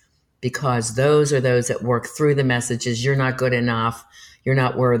business because those are those that work through the messages. You're not good enough. You're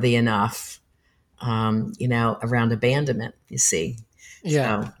not worthy enough, around abandonment, you see.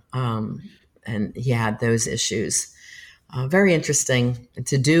 Yeah. So, and he had those issues. Very interesting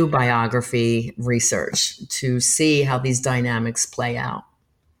to do biography research to see how these dynamics play out.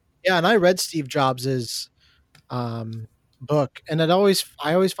 Yeah. And I read Steve Jobs's book, and I always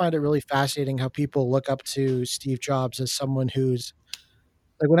find it really fascinating how people look up to Steve Jobs as someone who's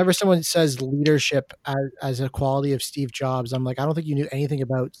like, whenever someone says leadership as a quality of Steve Jobs, I'm like, I don't think you knew anything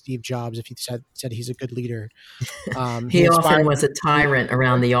about Steve Jobs if you said he's a good leader. He often was a tyrant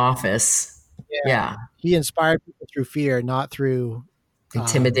around the office. Yeah. He inspired people through fear, not through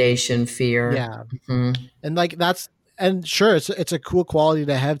intimidation, fear. Yeah. Mm-hmm. And and sure, it's a cool quality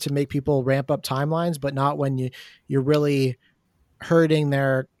to have to make people ramp up timelines, but not when you're really hurting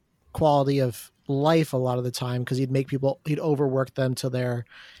their quality of life a lot of the time, because he'd overwork them to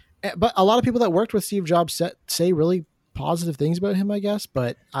but a lot of people that worked with Steve Jobs say really positive things about him, I guess,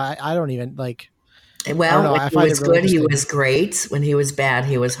 but I don't even like. Well, when he was good, he was great. When he was bad,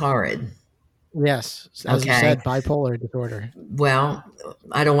 he was horrid. Yes, as you said, bipolar disorder. Well,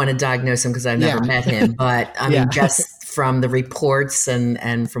 I don't want to diagnose him because I've never met him, but I mean, just from the reports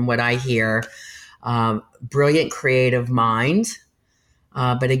and from what I hear, brilliant creative mind.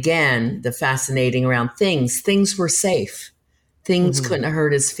 But again, the fascinating around things were safe. Things couldn't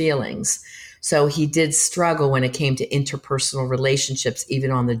hurt his feelings. So he did struggle when it came to interpersonal relationships,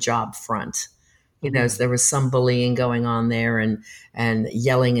 even on the job front. So there was some bullying going on there and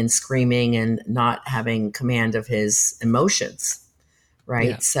yelling and screaming and not having command of his emotions. Right.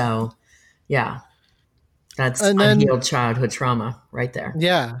 Yeah. So, that's unhealed childhood trauma right there.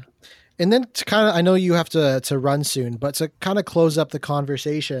 Yeah. And then to kind of, I know you have to run soon, but to kind of close up the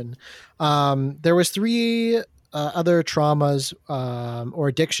conversation, there was 3 other traumas or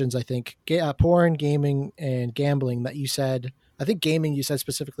addictions, I think, porn, gaming, and gambling that you said. I think gaming, you said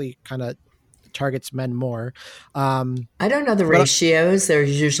specifically kind of targets men more. I don't know the ratios. There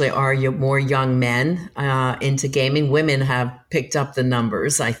usually are more young men into gaming. Women have picked up the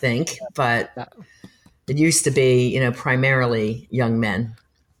numbers, I think, but it used to be, primarily young men.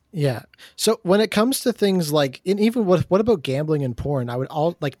 Yeah. So when it comes to things like, and even what about gambling and porn? I would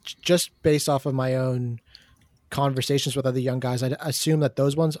just based off of my own conversations with other young guys, I'd assume that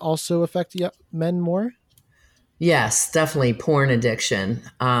those ones also affect men more. Yes, definitely porn addiction.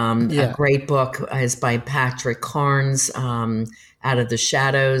 A great book is by Patrick Carnes, Out of the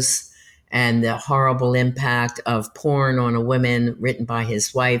Shadows, and the horrible impact of porn on a woman, written by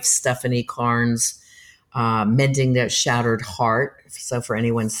his wife, Stephanie Carnes, Mending the Shattered Heart. So for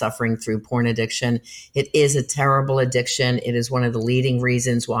anyone suffering through porn addiction, it is a terrible addiction. It is one of the leading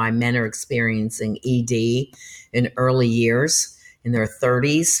reasons why men are experiencing ED in early years, in their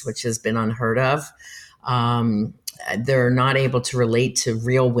 30s, which has been unheard of. They're not able to relate to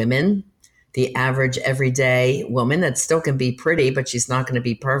real women. The average everyday woman that still can be pretty, but she's not going to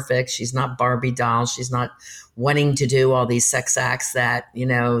be perfect. She's not Barbie doll. She's not wanting to do all these sex acts that,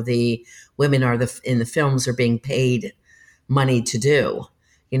 the women in the films are being paid money to do.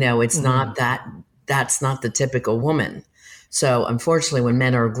 It's not that's not the typical woman. So unfortunately, when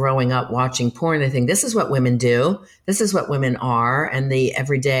men are growing up watching porn, they think this is what women do. This is what women are. And the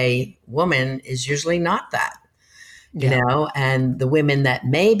everyday woman is usually not that, and the women that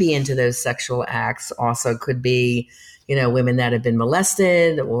may be into those sexual acts also could be, women that have been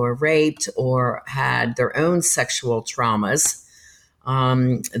molested or raped or had their own sexual traumas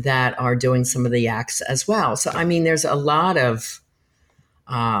that are doing some of the acts as well. So, I mean, there's a lot of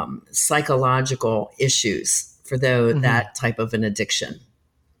psychological issues for that type of an addiction.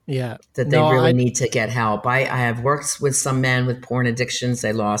 Yeah. That they really need to get help. I have worked with some men with porn addictions.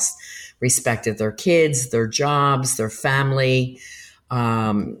 They lost respect of their kids, their jobs, their family,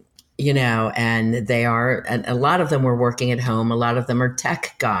 and and a lot of them were working at home. A lot of them are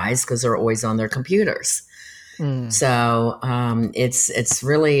tech guys because they're always on their computers. So it's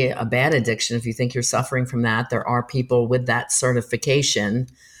really a bad addiction. If you think you're suffering from that, there are people with that certification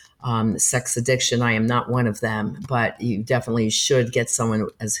sex addiction. I am not one of them, but you definitely should get someone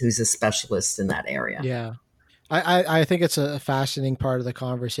who's a specialist in that area. Yeah. I think it's a fascinating part of the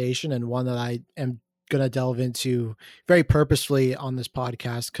conversation, and one that I am going to delve into very purposefully on this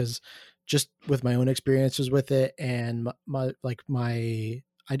podcast, because just with my own experiences with it, and I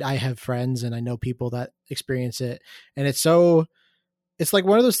have friends and I know people that experience it, and it's like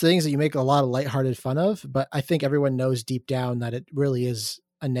one of those things that you make a lot of lighthearted fun of, but I think everyone knows deep down that it really is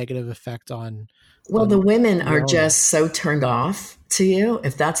a negative effect on. Well, the women are just so turned off to you.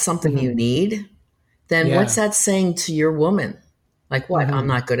 If that's something you need, then what's that saying to your woman? Like, what? I'm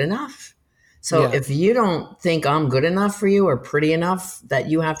not good enough. So if you don't think I'm good enough for you or pretty enough that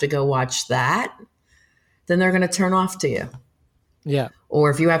you have to go watch that, then they're going to turn off to you. Yeah.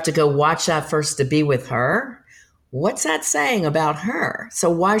 Or if you have to go watch that first to be with her, what's that saying about her? So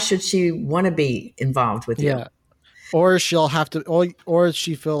why should she want to be involved with you? Yeah. Or she'll have to, or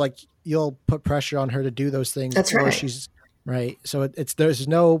she feel like you'll put pressure on her to do those things. That's right. Or she's right. So there's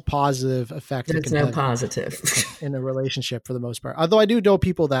no positive effect. There's no positive in a relationship for the most part. Although I do know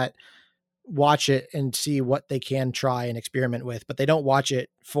people that watch it and see what they can try and experiment with, but they don't watch it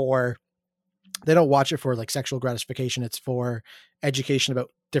for like sexual gratification. It's for education about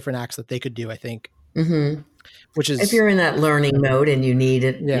different acts that they could do, I think. Mm-hmm. Which is, if you're in that learning mode and you need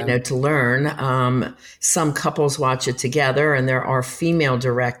it, to learn, some couples watch it together, and there are female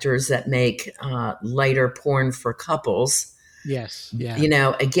directors that make lighter porn for couples. Yes.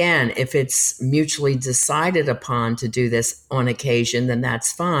 Yeah. Again, if it's mutually decided upon to do this on occasion, then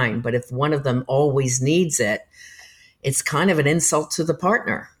that's fine. But if one of them always needs it, it's kind of an insult to the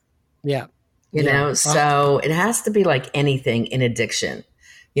partner. Yeah. So it has to be like anything in addiction.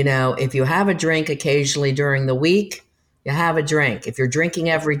 If you have a drink occasionally during the week, you have a drink. If you're drinking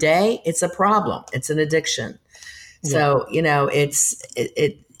every day, it's a problem. It's an addiction. Yeah. So,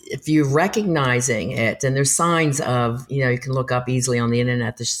 if you're recognizing it, and there's signs of, you can look up easily on the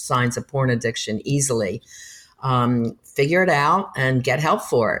internet, the signs of porn addiction easily, figure it out and get help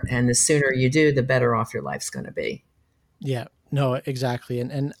for it. And the sooner you do, the better off your life's going to be. Yeah. No, exactly.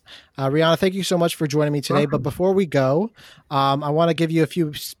 And Rihanna, thank you so much for joining me today. Welcome. But before we go, I want to give you a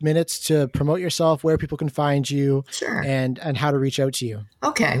few minutes to promote yourself, where people can find you, sure, and how to reach out to you.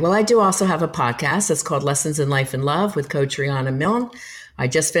 Okay. Well, I do also have a podcast that's called Lessons in Life and Love with Coach Rihanna Milne. I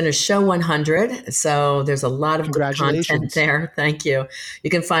just finished show 100. So there's a lot of good content there. Thank you. You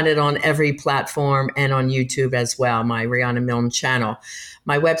can find it on every platform and on YouTube as well, my Rihanna Milne channel.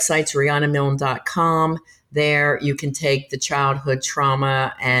 My website's rihannamilne.com. There you can take the childhood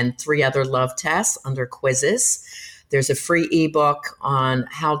trauma and 3 other love tests under quizzes. There's a free ebook on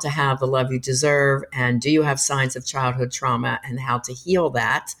how to have the love you deserve and do you have signs of childhood trauma and how to heal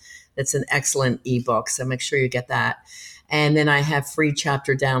that. That's an excellent ebook. So make sure you get that. And then I have free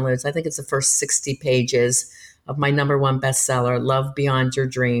chapter downloads. I think it's the first 60 pages of my #1 bestseller, Love Beyond Your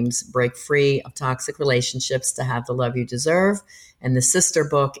Dreams, Break Free of Toxic Relationships to Have the Love You Deserve. And the sister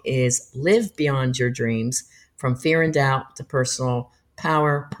book is Live Beyond Your Dreams, From Fear and Doubt to Personal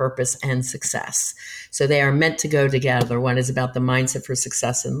Power, Purpose, and Success. So they are meant to go together. One is about the mindset for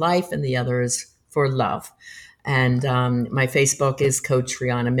success in life, and the other is for love. And my Facebook is Coach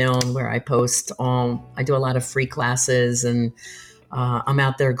Rihanna Milne, where I post I do a lot of free classes, and I'm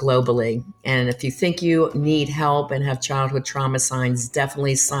out there globally. And if you think you need help and have childhood trauma signs,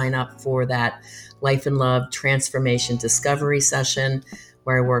 definitely sign up for that Life and Love Transformation Discovery session,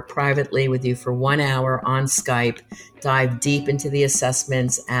 where I work privately with you for 1 hour on Skype, dive deep into the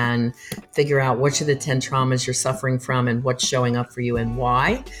assessments and figure out which of the 10 traumas you're suffering from and what's showing up for you and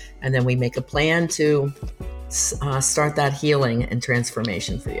why. And then we make a plan to start that healing and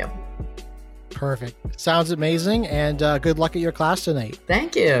transformation for you. Perfect. Sounds amazing. And good luck at your class tonight.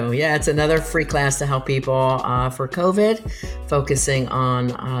 Thank you. Yeah, it's another free class to help people for COVID, focusing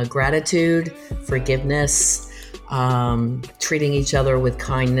on gratitude, forgiveness, treating each other with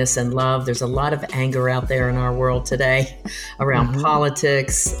kindness and love. There's a lot of anger out there in our world today around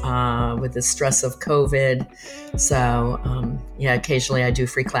politics, with the stress of COVID. So, occasionally I do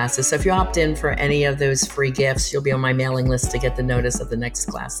free classes. So if you opt in for any of those free gifts, you'll be on my mailing list to get the notice of the next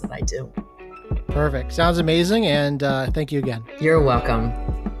class that I do. Perfect. Sounds amazing. And thank you again. You're welcome.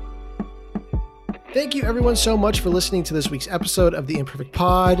 Thank you everyone so much for listening to this week's episode of The Imperfect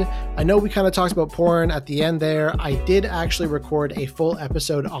Pod. I know we kind of talked about porn at the end there. I did actually record a full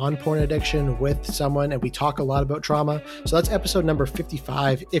episode on porn addiction with someone, and we talk a lot about trauma. So that's episode number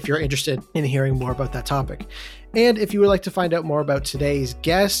 55 if you're interested in hearing more about that topic. And if you would like to find out more about today's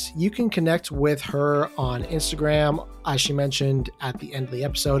guest, you can connect with her on Instagram, as she mentioned at the end of the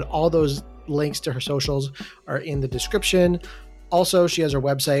episode. All those links to her socials are in the description. Also, she has her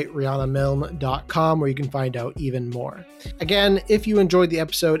website, rihanamilne.com, where you can find out even more. Again, if you enjoyed the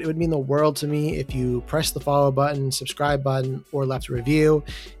episode, it would mean the world to me if you press the follow button, subscribe button, or left a review.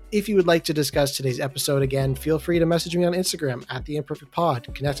 If you would like to discuss today's episode again, feel free to message me on Instagram at The Imperfect Pod.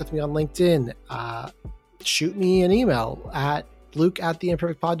 Connect with me on LinkedIn. Shoot me an email at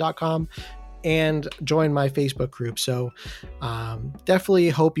luke@theimperfectpod.com. and join my Facebook group. So definitely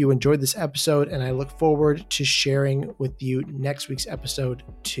hope you enjoyed this episode, and I look forward to sharing with you next week's episode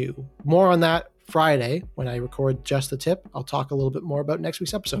too. More on that Friday when I record Just the Tip. I'll talk a little bit more about next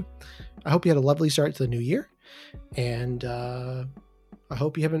week's episode. I hope you had a lovely start to the new year, and I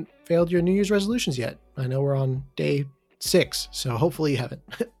hope you haven't failed your New Year's resolutions yet. I know we're on day 6, so hopefully you haven't.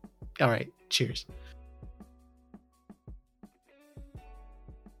 All right, cheers.